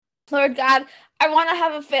Lord God, I want to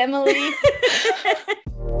have a family.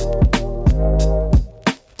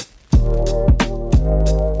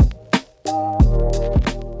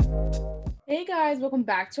 Hey guys, welcome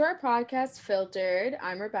back to our podcast, Filtered.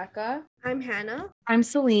 I'm Rebecca. I'm Hannah. I'm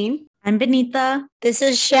Celine. I'm Benita. This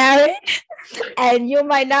is Sharon, and you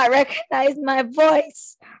might not recognize my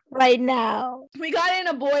voice right now. We got in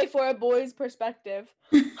a boy for a boy's perspective.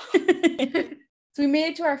 So we made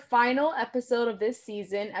it to our final episode of this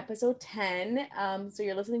season, episode 10. So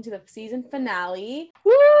you're listening to the season finale.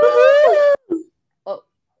 Woo! Oh,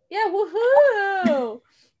 yeah, woohoo!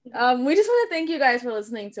 We just want to thank you guys for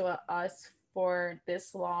listening to us for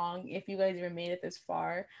this long. If you guys even made it this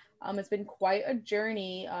far, it's been quite a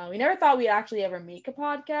journey. We never thought we'd actually ever make a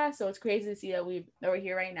podcast, so it's crazy to see that we're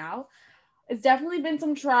here right now. It's definitely been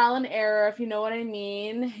some trial and error, if you know what I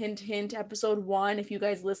mean. Hint, hint, episode 1. If you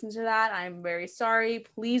guys listen to that, I'm very sorry.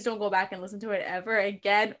 Please don't go back and listen to it ever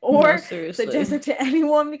again or suggest it to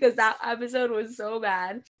anyone because that episode was so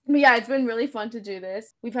bad. But yeah, it's been really fun to do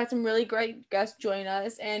this. We've had some really great guests join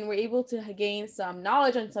us and we're able to gain some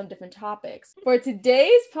knowledge on some different topics. For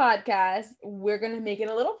today's podcast, we're going to make it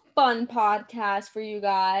a little fun podcast for you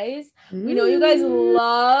guys. We know you guys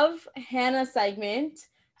love Hannah's segment.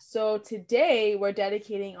 So today we're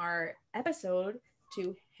dedicating our episode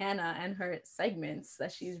to Hannah and her segments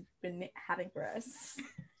that she's been having for us.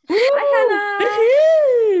 Hi,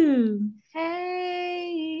 Hannah.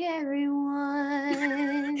 Hey,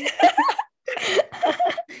 everyone.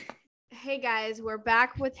 Hey, guys, we're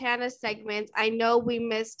back with Hannah's segment. I know we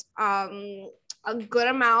missed a good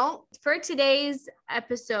amount. For today's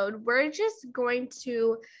episode, we're just going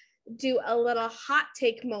to do a little hot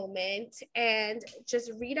take moment and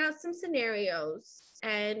just read out some scenarios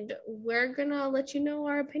and we're gonna let you know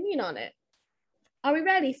our opinion on it. Are we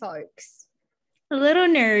ready, folks? A little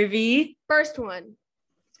nervy. First one.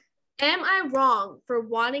 Am I wrong for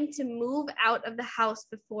wanting to move out of the house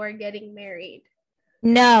before getting married?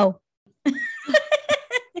 No.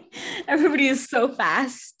 Everybody is so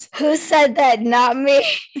fast. Who said that? Not me.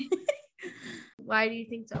 Why do you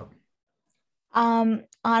think so?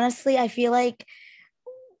 Honestly, I feel like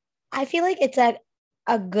it's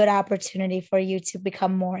a good opportunity for you to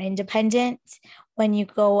become more independent when you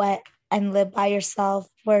go and live by yourself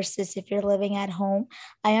versus if you're living at home.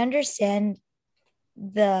 I understand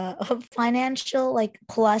the financial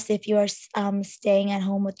plus if you're staying at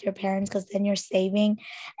home with your parents because then you're saving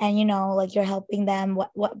and you're helping them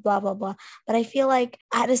what blah blah blah, but I feel like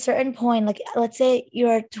at a certain point, let's say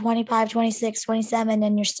you're 25, 26, 27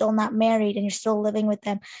 and you're still not married and you're still living with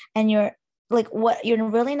them and you're you're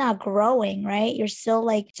really not growing, right? You're still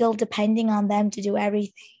depending on them to do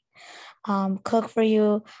everything, cook for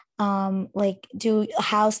you, do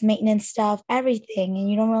house maintenance stuff, everything, and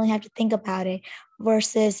you don't really have to think about it,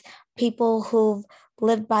 versus people who've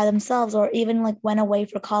lived by themselves or even went away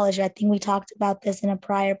for college. I think we talked about this in a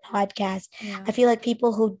prior podcast. Yeah. I feel like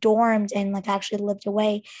people who dormed and actually lived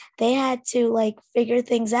away, they had to figure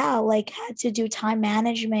things out, had to do time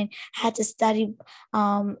management, had to study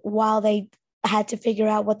while they had to figure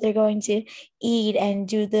out what they're going to eat and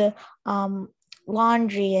do the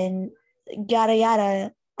laundry and yada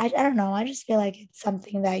yada. I don't know. I just feel like it's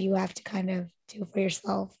something that you have to kind of do for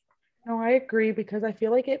yourself. No, I agree because I feel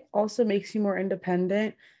like it also makes you more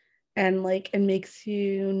independent and it makes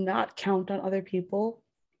you not count on other people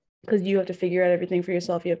because you have to figure out everything for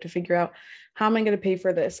yourself. You have to figure out, how am I going to pay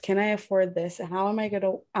for this? Can I afford this? And how am I going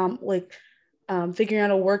to figuring out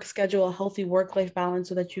a work schedule, a healthy work-life balance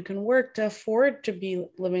so that you can work to afford to be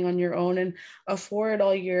living on your own and afford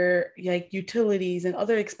all your utilities and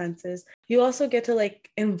other expenses. You also get to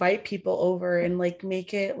invite people over and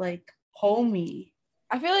make it homey.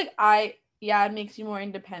 I feel like it makes you more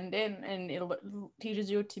independent and it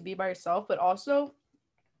teaches you to be by yourself, but also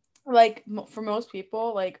for most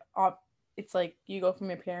people, it's you go from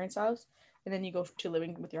your parents' house and then you go to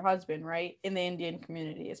living with your husband, right? In the Indian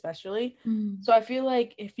community, especially. So I feel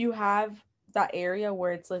like if you have that area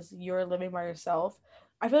where it's you're living by yourself,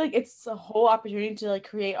 I feel like it's a whole opportunity to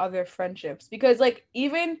create other friendships, because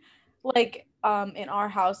even in our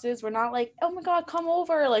houses, we're not oh my god, come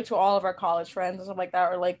over to all of our college friends or something like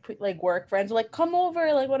that, or work friends, or come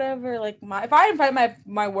over, whatever. If I invite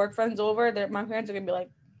my work friends over, my parents are gonna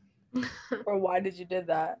be or why did you did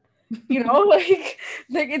that?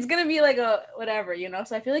 It's gonna be a whatever,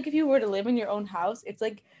 so I feel like if you were to live in your own house, it's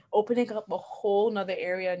opening up a whole nother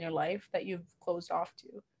area in your life that you've closed off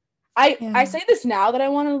to. I say this now that I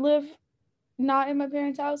want to live not in my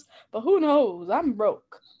parents' house, but who knows? I'm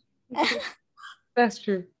broke. That's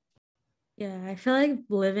true. Yeah, I feel like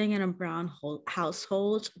living in a brown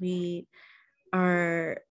household, we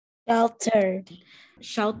are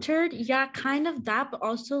Sheltered. Yeah, kind of that, but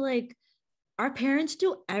also like our parents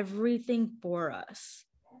do everything for us,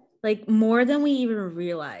 like more than we even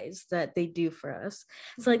realize that they do for us.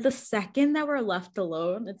 So like the second that we're left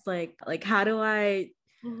alone, it's like how do I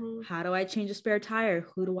change a spare tire?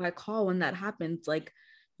 Who do I call when that happens? Like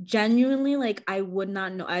genuinely, like I would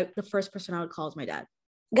not know. The first person I would call is my dad.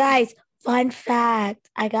 Guys, fun fact.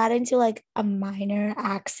 I got into like a minor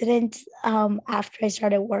accident after I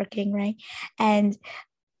started working, right? And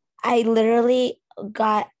I literally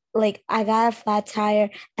got I got a flat tire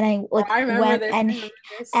and I went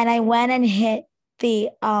and I went and hit the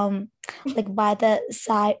like by the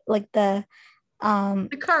side, like the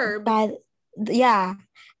curb. Yeah.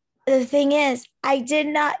 The thing is, I did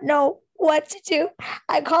not know what to do.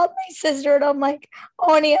 I called my sister and I'm like,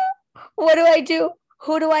 Onia, what do I do?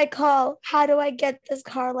 Who do I call? How do I get this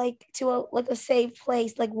car like to a safe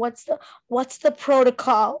place? Like what's the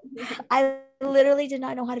protocol? I literally did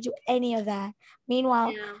not know how to do any of that.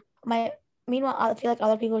 Meanwhile, I feel like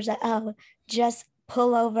other people are just like, oh, just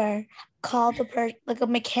pull over, call like a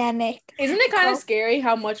mechanic. Isn't it kind of scary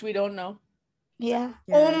how much we don't know? Yeah.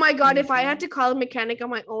 Oh my God, if I had to call a mechanic on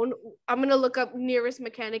my own, I'm gonna look up nearest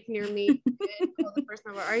mechanic near me and call the first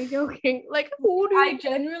number. Are you joking? Like I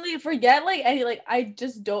genuinely forget I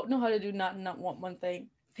just don't know how to do not one thing.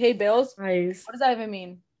 Pay bills. Guys, what does that even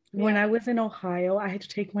mean? When I was in Ohio, I had to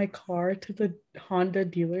take my car to the Honda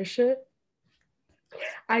dealership.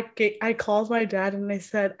 I called my dad and I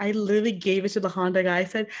said, I literally gave it to the Honda guy. I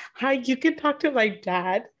said, hi, you can talk to my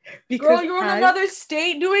dad. Because girl, you're in another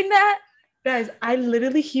state doing that? Guys,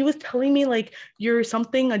 he was telling me like you're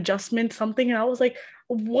something adjustment, something. And I was like,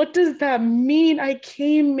 what does that mean? I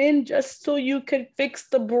came in just so you could fix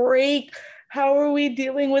the brake. How are we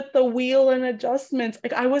dealing with the wheel and adjustments?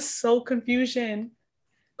 Like I was so confusion.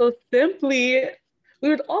 So simply, we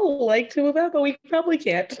would all like to move out, but we probably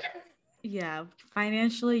can't. Yeah,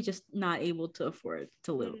 financially just not able to afford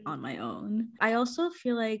to live on my own. I also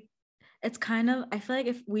feel like I feel like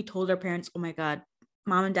if we told our parents, oh my God,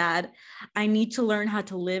 Mom and Dad, I need to learn how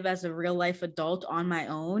to live as a real life adult on my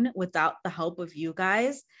own without the help of you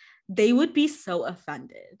guys, they would be so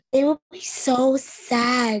offended. They would be so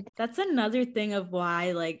sad. That's another thing of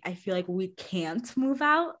why I feel like we can't move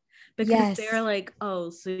out, because they're like, oh,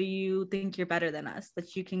 so you think you're better than us,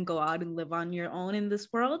 that you can go out and live on your own in this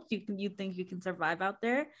world? You think you can survive out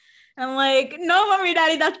there? And I'm like, no, Mommy,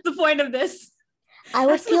 Daddy, that's the point of this. I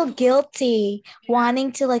would feel guilty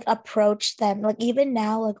wanting to approach them. Even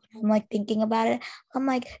now, when I'm thinking about it, I'm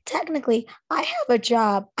like, technically, I have a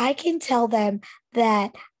job. I can tell them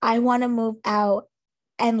that I want to move out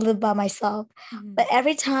and live by myself. Mm-hmm. But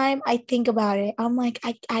every time I think about it, I'm like,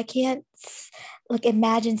 I can't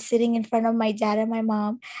imagine sitting in front of my dad and my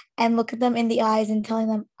mom and look at them in the eyes and telling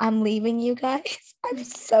them, I'm leaving you guys. I'm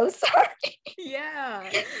so sorry. Yeah.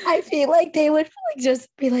 I feel like they would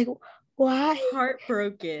just be like, why?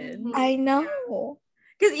 Heartbroken. I know.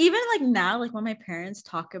 Because even now, when my parents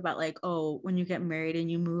talk about oh, when you get married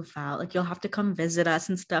and you move out, you'll have to come visit us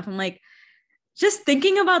and stuff. I'm like, just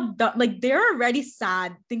thinking about they're already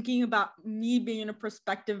sad thinking about me being in a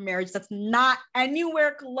prospective marriage that's not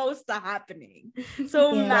anywhere close to happening.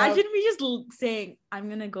 So imagine me just saying, I'm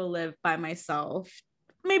gonna go live by myself,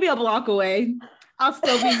 maybe a block away. I'll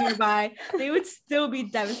still be nearby. They would still be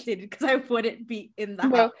devastated because I wouldn't be in the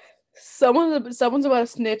house. Someone's about to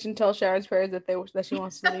snitch and tell Sharon's parents that she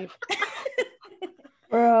wants to leave.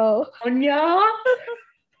 Bro. Anya?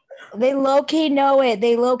 They low-key know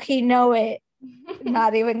it.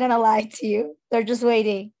 Not even gonna lie to you. They're just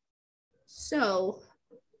waiting. So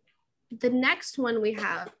the next one we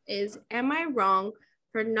have is, am I wrong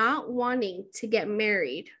for not wanting to get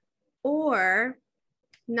married or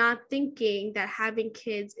not thinking that having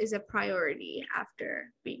kids is a priority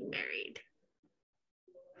after being married?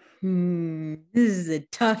 This is a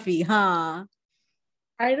toughie, huh?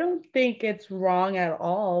 I don't think it's wrong at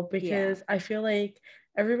all, because I feel like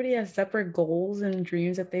everybody has separate goals and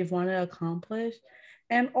dreams that they've want to accomplish.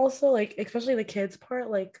 And also, especially the kids part,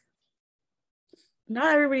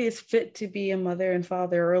 not everybody is fit to be a mother and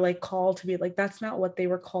father, or called to be that's not what they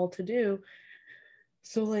were called to do.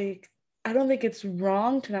 So I don't think it's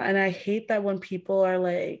wrong to not, and I hate that when people are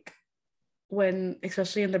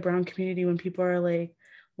especially in the brown community, when people are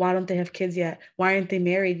why don't they have kids yet? Why aren't they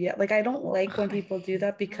married yet? I don't like when people do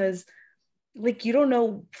that, because you don't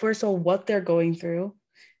know, first of all, what they're going through.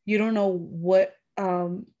 You don't know what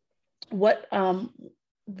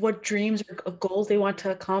dreams or goals they want to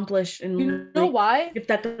accomplish, and you know why? If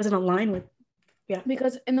that doesn't align with,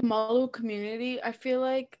 because in the Malu community, I feel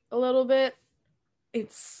a little bit,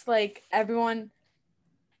 it's everyone,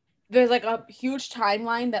 there's like a huge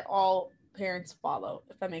timeline that all parents follow,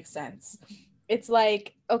 if that makes sense. It's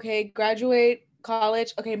like, okay, graduate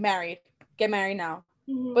college, okay, married, get married now.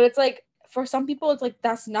 But it's like, for some people, it's like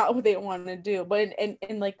that's not what they want to do. But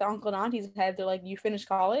in like the uncle and auntie's head, they're like, you finished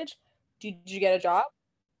college? Did you get a job?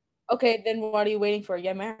 Okay, then what are you waiting for?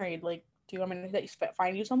 Get married. Like, do you want me to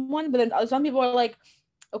find you someone? But then some people are like,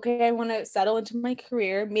 okay, I want to settle into my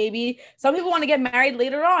career. Maybe some people want to get married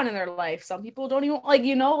later on in their life. Some people don't even like,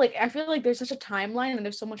 like I feel like there's such a timeline and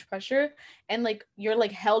there's so much pressure, and like you're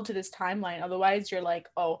like held to this timeline. Otherwise, you're like,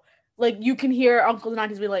 oh, like you can hear uncles and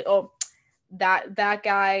aunties be like, oh, that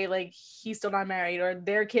guy, like he's still not married, or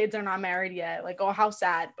their kids are not married yet. Like, oh, how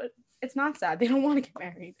sad. But it's not sad. They don't want to get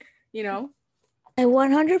married, I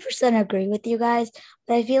 100% agree with you guys,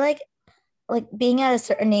 but I feel like being at a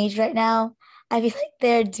certain age right now, I feel like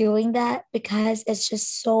they're doing that because it's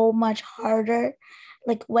just so much harder.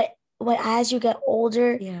 Like what as you get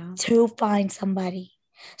older to find somebody.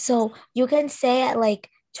 So you can say at like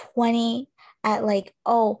 20, at like,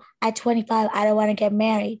 oh, at 25, I don't want to get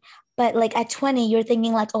married. But like at 20, you're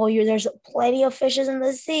thinking like, oh, there's plenty of fishes in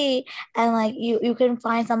the sea, and like you can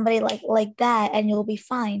find somebody like that, and you'll be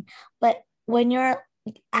fine. But when you're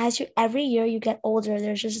every year you get older,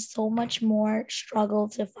 there's just so much more struggle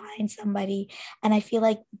to find somebody, and I feel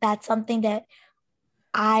like that's something that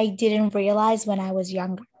I didn't realize when I was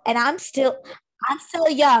younger. And I'm still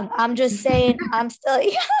young. I'm just saying, I'm still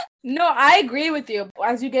young. No, I agree with you.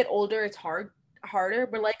 As you get older, it's harder,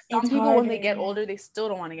 but like some people harder, when they get older, they still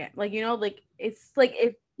don't want to get like like it's like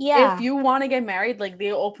if you want to get married, like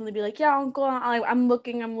they'll openly be like, yeah, uncle, I'm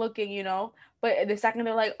looking, but the second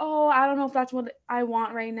they're like, oh, I don't know if that's what I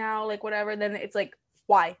want right now, like whatever, then it's like,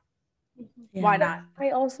 why not? I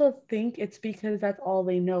also think it's because that's all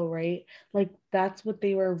they know, right? Like that's what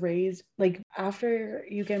they were raised like. After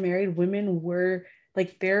you get married, women were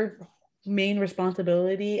like, their main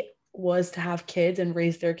responsibility was to have kids and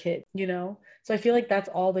raise their kids, so I feel like that's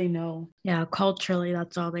all they know. Yeah, culturally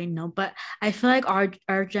that's all they know. But I feel like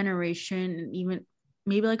our generation, and even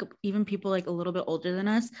maybe like even people like a little bit older than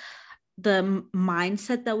us, the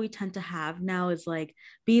mindset that we tend to have now is like,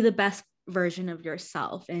 be the best version of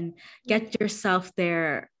yourself and get yourself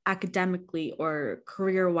there academically or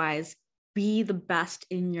career wise. Be the best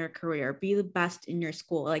in your career, be the best in your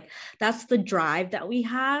school. Like that's the drive that we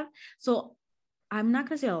have. So I'm not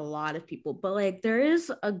gonna say a lot of people, but like there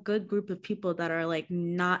is a good group of people that are like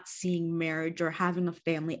not seeing marriage or having a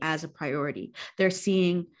family as a priority. They're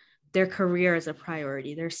seeing their career as a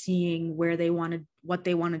priority. They're seeing what they want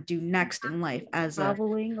to do next in life as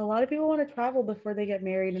traveling. A lot of people want to travel before they get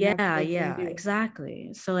married. And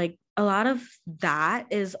exactly. So like a lot of that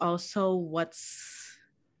is also what's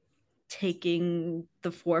taking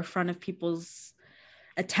the forefront of people's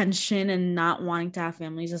attention, and not wanting to have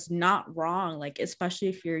families is not wrong. Like, especially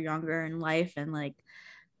if you're younger in life and like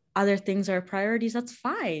other things are priorities, that's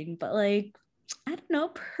fine. But like, I don't know,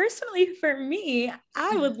 personally for me,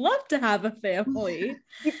 I would love to have a family.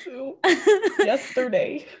 Me too.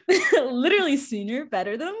 Yesterday. Literally sooner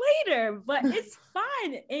better than later, but it's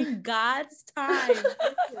fine in God's time.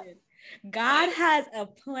 God has a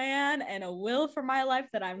plan and a will for my life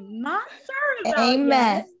that I'm not sure about.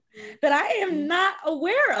 Amen. That I am not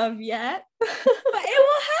aware of yet, but it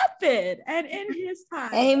will happen, and in His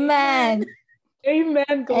time. Amen.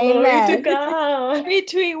 Amen. Glory to God.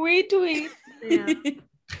 Retweet. Yeah.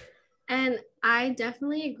 And I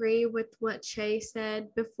definitely agree with what Che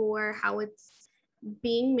said before, how it's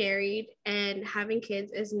being married and having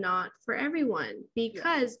kids is not for everyone,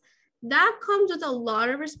 because that comes with a lot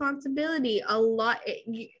of responsibility,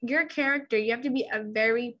 your character. You have to be a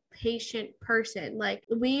very patient person. Like,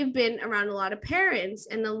 we've been around a lot of parents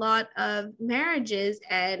and a lot of marriages,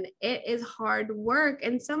 and it is hard work.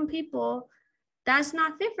 And some people, that's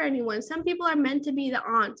not fit for anyone. Some people are meant to be the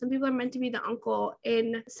aunt. Some people are meant to be the uncle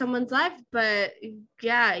in someone's life. But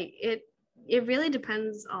yeah, it really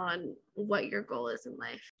depends on what your goal is in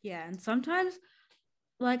life. Yeah, and sometimes,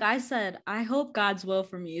 like I said, I hope God's will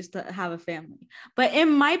for me is to have a family, but it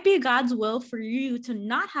might be God's will for you to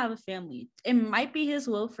not have a family. It might be His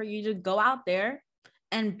will for you to go out there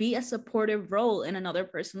and be a supportive role in another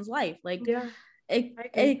person's life. Like,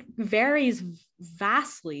 it varies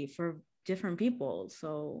vastly for different people.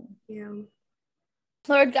 So yeah.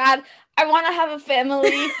 Lord God, I want to have a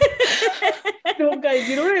family. No, guys,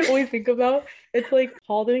 you know what I always think about? It's like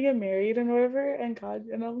Paul didn't get married and whatever, and God,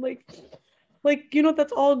 and I'm like,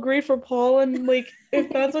 that's all great for Paul, and like,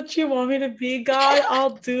 if that's what you want me to be, God,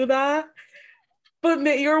 I'll do that. But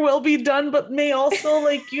may your will be done, but may also,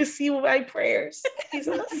 like, you see my prayers,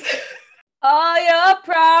 Jesus. All your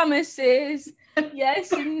promises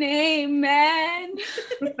Yes, your name, man.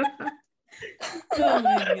 Oh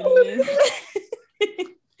my goodness.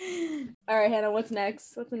 All right, Hannah, what's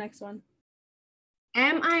next? What's the next one?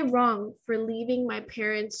 Am I wrong for leaving my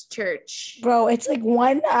parents' church? Bro, it's like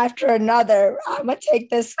one after another. I'm gonna take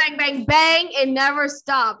this. Bang, bang, bang. It never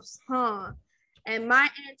stops, huh? And my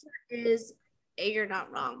answer is you're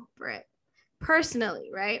not wrong for it. Personally,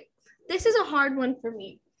 right? This is a hard one for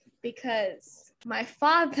me because my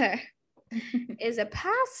father is a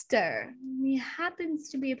pastor. He happens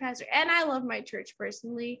to be a pastor. And I love my church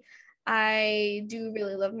personally. I do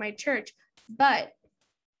really love my church. But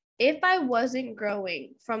if I wasn't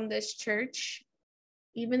growing from this church,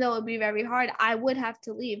 even though it would be very hard, I would have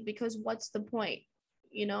to leave because what's the point?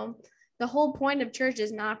 You know, the whole point of church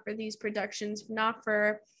is not for these productions, not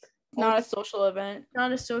a social event.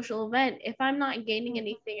 If I'm not gaining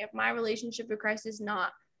anything, if my relationship with Christ is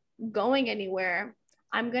not going anywhere,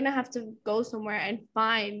 I'm going to have to go somewhere and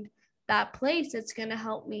find that place that's going to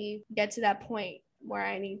help me get to that point where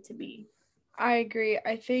I need to be. I agree.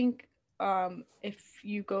 I think if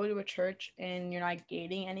you go to a church and you're not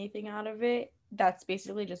gaining anything out of it, that's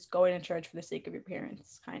basically just going to church for the sake of your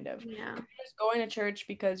parents, kind of. Yeah. You're just going to church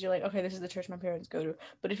because you're like, okay, this is the church my parents go to.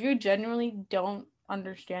 But if you genuinely don't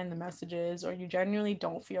understand the messages, or you genuinely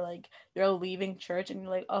don't feel like you're leaving church and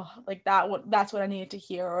you're like, oh, like that's what I needed to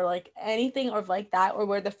hear, or like anything or like that, or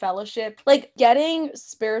where the fellowship, like getting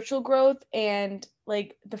spiritual growth and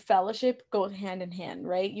like the fellowship goes hand in hand,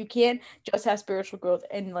 right? You can't just have spiritual growth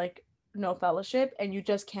and like no fellowship, and you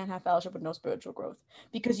just can't have fellowship with no spiritual growth,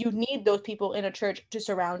 because you need those people in a church to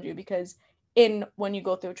surround you, because when you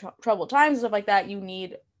go through troubled times and stuff like that, you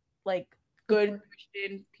need like good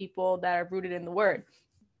Christian people that are rooted in the word.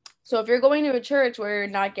 So if you're going to a church where you're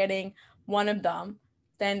not getting one of them,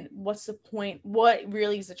 then what's the point? What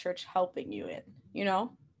really is the church helping you in, you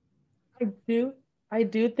know? I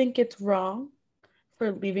do think it's wrong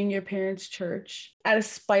for leaving your parents' church out of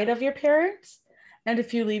spite of your parents. And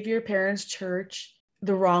if you leave your parents' church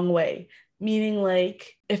the wrong way, meaning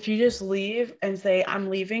like if you just leave and say, I'm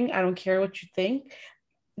leaving, I don't care what you think,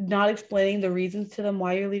 not explaining the reasons to them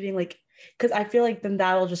why you're leaving, like, because I feel like then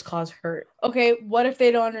that'll just cause hurt. Okay, what if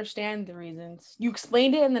they don't understand the reasons? You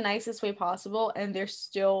explained it in the nicest way possible and they're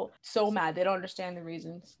still so mad. They don't understand the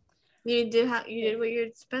reasons. You did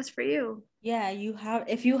what's best for you. Yeah,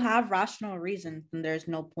 if you have rational reasons, then there's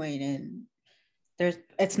no point in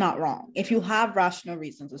it's not wrong. If you have rational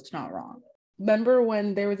reasons, it's not wrong. Remember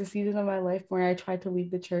when there was a season of my life where I tried to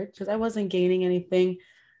leave the church because I wasn't gaining anything.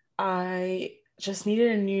 I just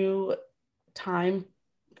needed a new time.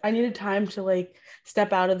 I needed time to like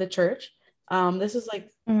step out of the church. This is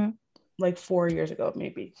like 4 years ago,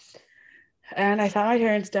 maybe. And I sat my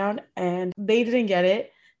parents down and they didn't get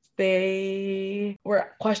it. They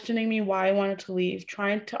were questioning me why I wanted to leave,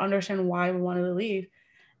 trying to understand why I wanted to leave.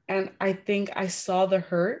 And I think I saw the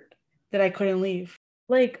hurt that I couldn't leave.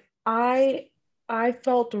 Like I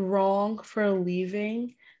felt wrong for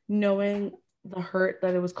leaving, knowing the hurt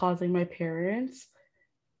that it was causing my parents.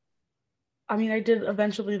 I mean, I did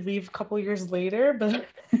eventually leave a couple years later,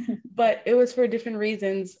 but it was for different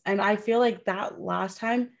reasons. And I feel like that last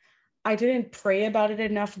time I didn't pray about it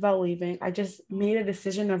enough about leaving. I just made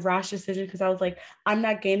a rash decision, because I was like, I'm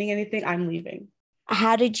not gaining anything, I'm leaving.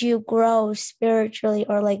 How did you grow spiritually,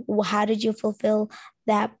 or like how did you fulfill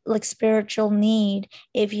that like spiritual need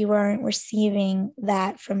if you weren't receiving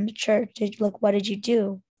that from the church? What did you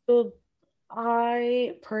do? So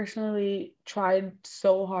I personally tried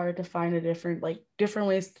so hard to find different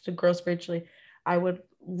ways to grow spiritually. I would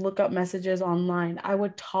look up messages online. I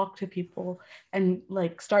would talk to people and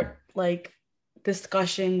like start like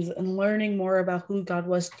discussions and learning more about who God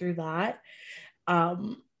was through that.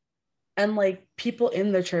 And like people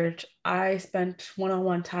in the church, I spent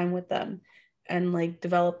one-on-one time with them and like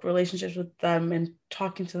developed relationships with them and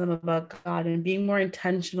talking to them about God and being more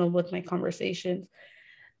intentional with my conversations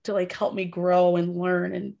to like help me grow and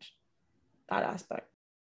learn in that aspect.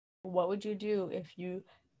 What would you do if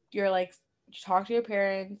you're like, you talk to your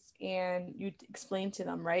parents and you explain to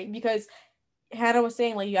them, right? Because Hannah was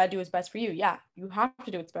saying like you gotta do what's best for you. Yeah, you have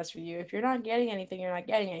to do what's best for you. If you're not getting anything, you're not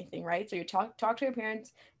getting anything, right? So you talk to your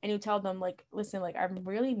parents and you tell them like, listen, like I'm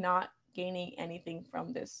really not gaining anything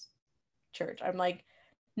from this church. I'm like,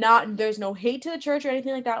 there's no hate to the church or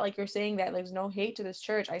anything like that. Like you're saying that there's no hate to this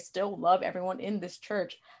church. I still love everyone in this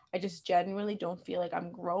church. I just genuinely don't feel like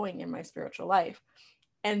I'm growing in my spiritual life.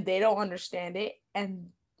 And they don't understand it. And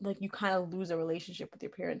like you kind of lose a relationship with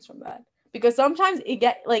your parents from that. Because sometimes it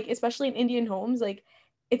get like, especially in Indian homes, like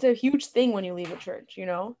it's a huge thing when you leave a church, you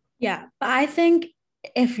know? Yeah, but I think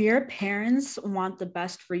if your parents want the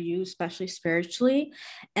best for you, especially spiritually,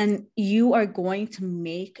 and you are going to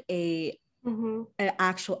make an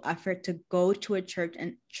actual effort to go to a church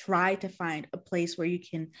and try to find a place where you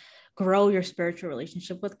can grow your spiritual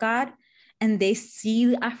relationship with God, and they see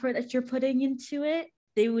the effort that you're putting into it,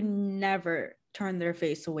 they would never turn their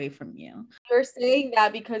face away from you. You're saying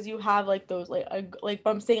that because you have like those like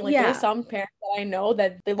I'm saying, like Yeah. there's some parents that I know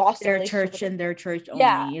that they lost Their relationship church with and their church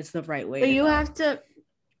Yeah. only is the right way. But to you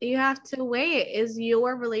go. have to weigh it. Is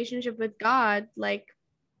your relationship with God like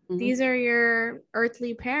Mhm. these are your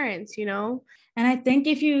earthly parents, you know? And I think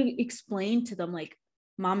if you explain to them, like,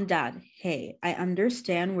 Mom, Dad, hey, I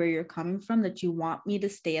understand where you're coming from, that you want me to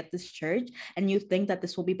stay at this church and you think that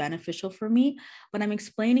this will be beneficial for me, but I'm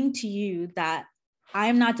explaining to you that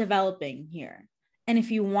I'm not developing here. And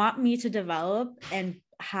if you want me to develop and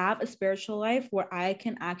have a spiritual life where I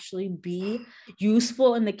can actually be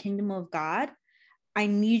useful in the kingdom of God, I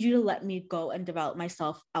need you to let me go and develop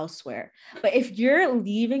myself elsewhere. But if you're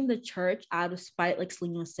leaving the church out of spite, like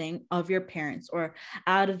Celine was saying, of your parents, or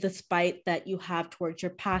out of the spite that you have towards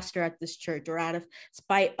your pastor at this church, or out of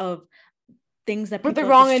spite of things that with the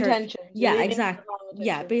people at wrong this church- intentions. You're Yeah, leaving with the exactly. wrong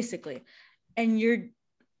Yeah, intentions. basically. And you're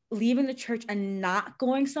leaving the church and not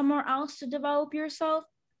going somewhere else to develop yourself,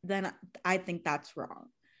 then I think that's wrong.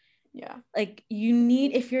 Yeah. Like, you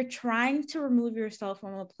need, if you're trying to remove yourself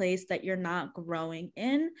from a place that you're not growing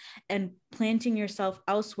in and planting yourself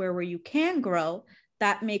elsewhere where you can grow,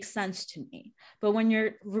 that makes sense to me. But when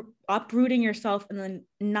you're uprooting yourself and then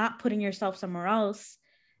not putting yourself somewhere else,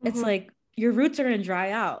 it's like your roots are going to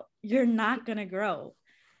dry out. You're not going to grow.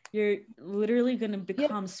 You're literally going to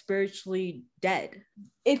become spiritually dead.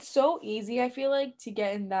 It's so easy, I feel like, to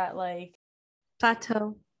get in that like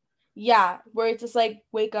Plateau. yeah, where it's just like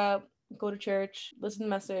wake up, go to church, listen to the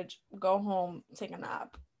message, go home, take a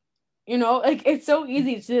nap. You know, like it's so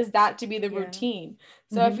easy to just that to be the Yeah. routine.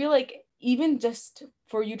 So I Mhm. feel like even just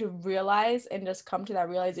for you to realize and just come to that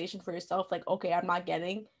realization for yourself, like, okay, I'm not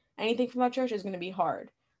getting anything from that church is going to be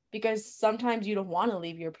hard because sometimes you don't want to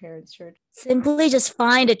leave your parents' church. Simply just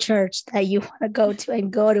find a church that you want to go to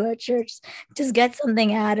and go to a church. Just get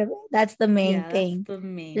something out of it. That's the main thing. That's the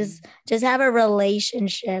main. Just have a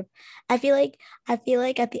relationship. I feel like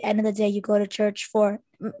at the end of the day, you go to church for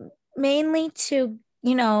mainly to,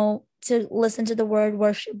 you know, to listen to the word,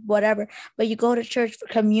 worship, whatever, but you go to church for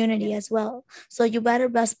community as well. So you better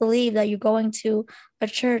best believe that you're going to a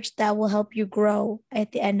church that will help you grow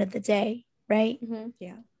at the end of the day, right?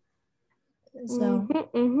 Yeah. So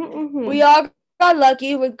We all got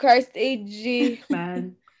lucky with Christ AG.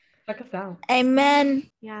 Man, check us out. amen.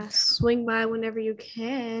 Yeah, swing by whenever you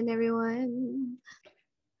can, everyone.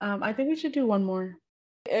 I think we should do one more.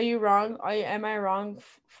 Are you wrong? Am I wrong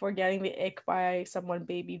for getting the ick by someone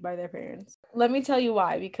babied by their parents? Let me tell you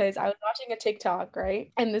why. Because I was watching a TikTok,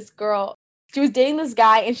 right? And this girl, she was dating this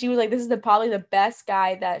guy, and she was like, "This is probably the best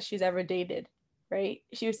guy that she's ever dated." Right?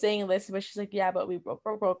 She was saying this, but she's like, "Yeah, but we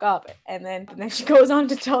broke up." And then she goes on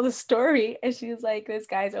to tell the story, and she's like, "This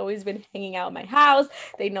guy's always been hanging out at my house.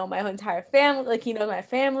 They know my entire family. Like he knows my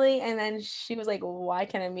family." And then she was like, "Why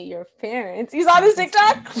can't I meet your parents?" You saw this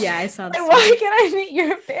TikTok? Yeah, I saw this. Like, why can't I meet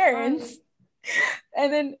your parents?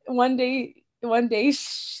 And then one day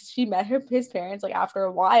she met his parents. Like after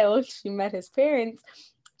a while, she met his parents,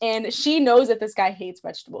 and she knows that this guy hates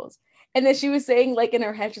vegetables. And then she was saying, like in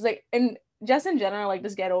her head, she's like, and just in general, like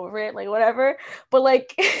just get over it, like whatever. But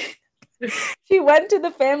like, she went to the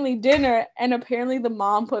family dinner, and apparently the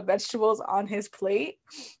mom put vegetables on his plate,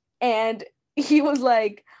 and he was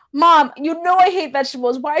like, "Mom, you know I hate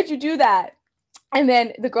vegetables. Why'd you do that?" And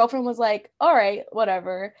then the girlfriend was like, "All right,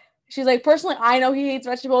 whatever." She's like, "Personally, I know he hates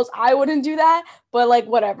vegetables. I wouldn't do that, but like,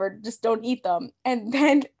 whatever, just don't eat them." And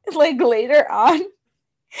then like later on,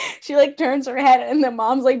 she like turns her head, and the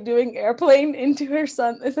mom's like doing airplane into her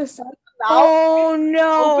son's mouth. Oh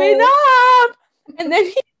no. Open up.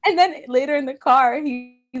 And then later in the car,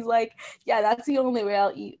 he's like, "Yeah, that's the only way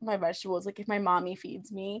I'll eat my vegetables. Like if my mommy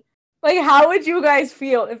feeds me." Like, how would you guys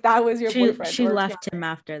feel if that was your boyfriend? She or left fiance? him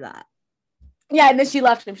after that. Yeah, and then she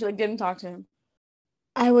left him. She like didn't talk to him.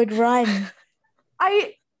 I would run. Are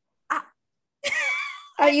you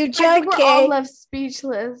I think joking? we're all left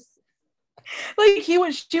speechless. like she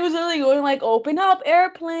was literally going like, "Open up,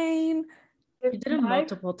 airplane." She did it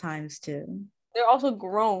multiple times too. They're also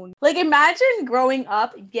grown. Like imagine growing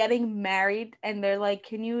up, getting married, and they're like,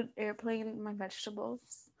 "Can you airplane my vegetables?"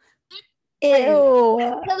 Ew.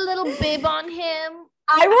 Put a little bib on him.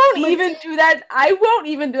 I won't even do that. I won't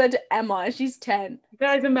even do that to Emma. She's 10.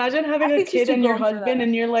 Guys, imagine having I a think she's kid too and your grown for husband, that.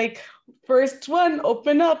 and you're like, first one,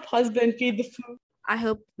 open up, husband, feed the food. I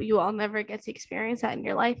hope you all never get to experience that in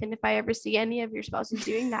your life. And if I ever see any of your spouses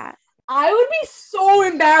doing that, I would be so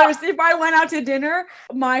embarrassed if I went out to dinner,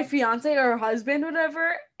 my fiance or husband,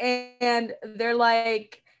 whatever, and they're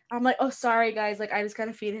like, I'm like, oh, sorry, guys. Like, I just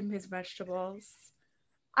gotta feed him his vegetables.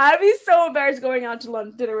 I'd be so embarrassed going out to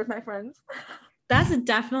lunch dinner with my friends. That's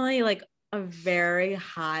definitely like a very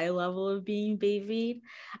high level of being babied.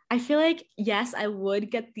 I feel like, yes, I would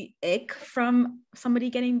get the ick from somebody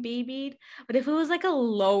getting babied, but if it was like a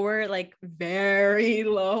lower, like very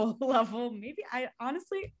low level, maybe I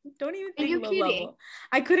honestly don't even think you low kidding? level.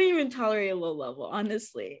 I couldn't even tolerate a low level,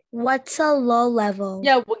 honestly. What's a low level?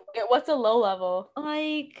 Yeah, what's a low level?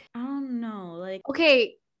 Like, I don't know, like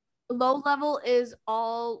okay, low level is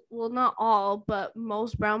all, well, not all, but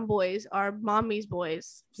most brown boys are mommy's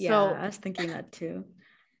boys. yeah, So I was thinking that too.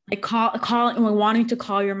 Like wanting to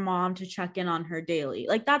call your mom to check in on her daily.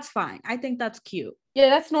 Like that's fine. I think that's cute. Yeah,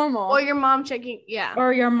 that's normal. or your mom checking, yeah.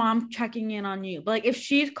 Or your mom checking in on you. But like if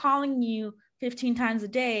she's calling you 15 times a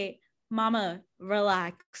day, mama,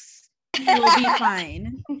 relax. He will be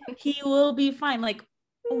fine. He will be fine. Like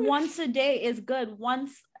once a day is good.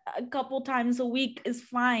 Once a couple times a week is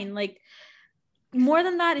fine. Like more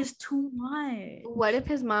than that is too much. What if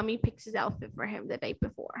his mommy picks his outfit for him the night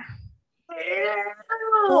before?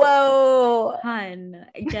 Whoa. Hun,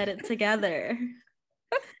 get it together.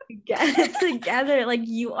 Get it together. Like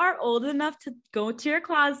you are old enough to go to your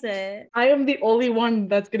closet. I am the only one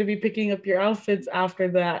that's gonna be picking up your outfits after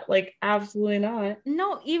that. Like, absolutely not.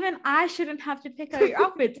 No, even I shouldn't have to pick out your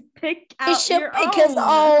outfits. Pick He out should your pick his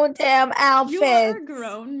own damn outfit. You are a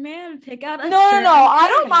grown man. Pick out a No. certain I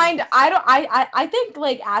don't outfit. mind. I think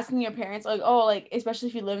like asking your parents, like, oh, like especially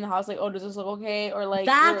if you live in the house, like, oh, does this look okay? Or like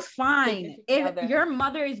That's we're fine. putting it If together. your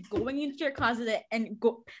mother is going into your closet and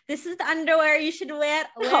go, this is the underwear you should wear.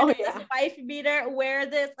 Wear Oh, this yeah. wife beater. Wear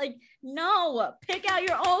this. Like, no, pick out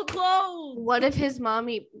your old clothes. What if his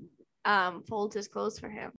mommy folds his clothes for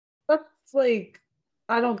him? That's like,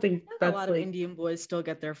 I don't think A that's lot of like. Indian boys still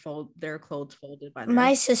get their clothes folded by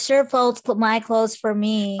My sister folds my clothes for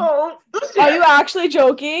me. Oh, Are you actually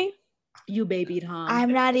joking? you babied, huh?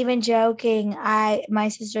 I'm not even joking. My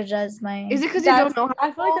sister does my. Is it because you don't know how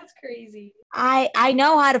I feel like that's crazy. I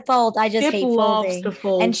know how to fold. I just Skip hate loves folding. to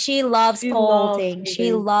fold. And she loves She loves folding.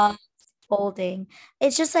 She folding. loves folding.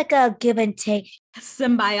 It's just like a give and take.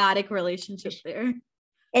 Symbiotic relationship there.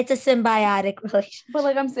 It's a symbiotic relationship. But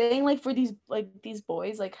like I'm saying, like for these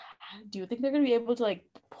boys, like, do you think they're gonna be able to like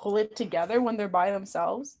pull it together when they're by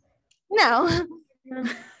themselves? No.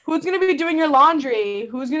 Who's gonna be doing your laundry?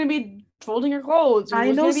 Who's gonna be folding your clothes? I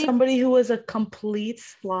Who's know gonna be- somebody who was a complete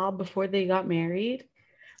slob before they got married.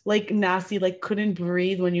 Like nasty, like couldn't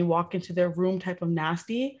breathe when you walk into their room type of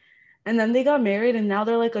nasty. And then they got married and now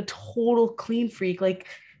they're like a total clean freak, like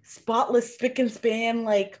spotless, spick and span,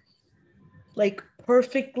 like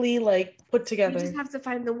perfectly like put You together. just have to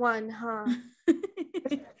find the one, huh?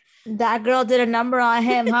 That girl did a number on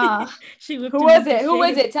him, huh? She whipped Who him was into it? Who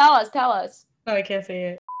was shape. it? Tell us. No, I can't say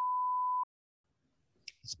it.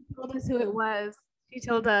 She told us who it was. She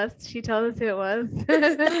told us who it was.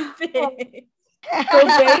 So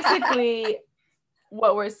basically,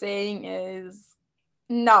 what we're saying is,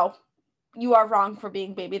 no, you are wrong for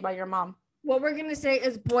being babied by your mom. What we're gonna say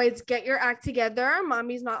is, boys, get your act together.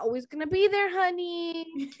 Mommy's not always gonna be there,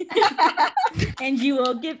 honey. And you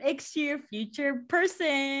will give icks to your future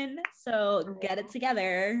person. So get it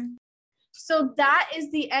together. So that is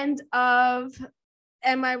the end of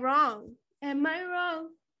Am I Wrong? Am I Wrong?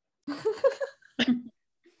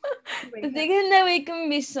 Wait, Thinking that we can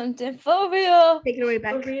be something for real. take it away,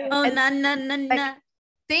 Beck. Oh, And na.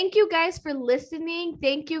 thank you guys for listening.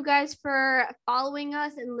 Thank you guys for following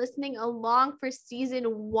us and listening along for season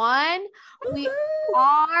 1. We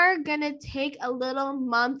are gonna take a little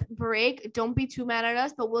month break. Don't be too mad at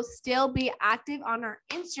us, but we'll still be active on our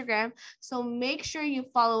Instagram. So make sure you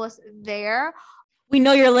follow us there. We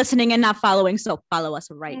know you're listening and not following, so follow us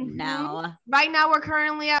right Mhm. now. Right now, we're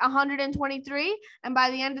currently at 123. And by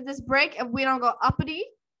the end of this break, if we don't go uppity,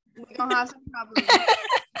 we're gonna have some problems.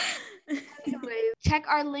 Anyways, check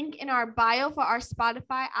our link in our bio for our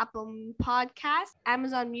Spotify, Apple Podcast,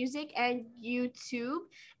 Amazon Music, and YouTube.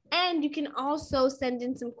 And you can also send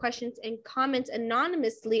in some questions and comments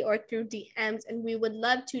anonymously or through DMs, and we would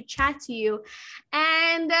love to chat to you.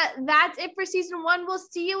 And that's it for season 1. We'll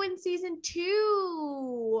see you in season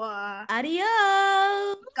 2.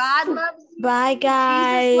 Adios. God loves you. Bye,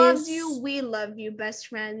 Jesus loves guys. you. We love you, best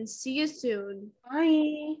friends. See you soon.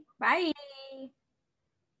 Bye. Bye.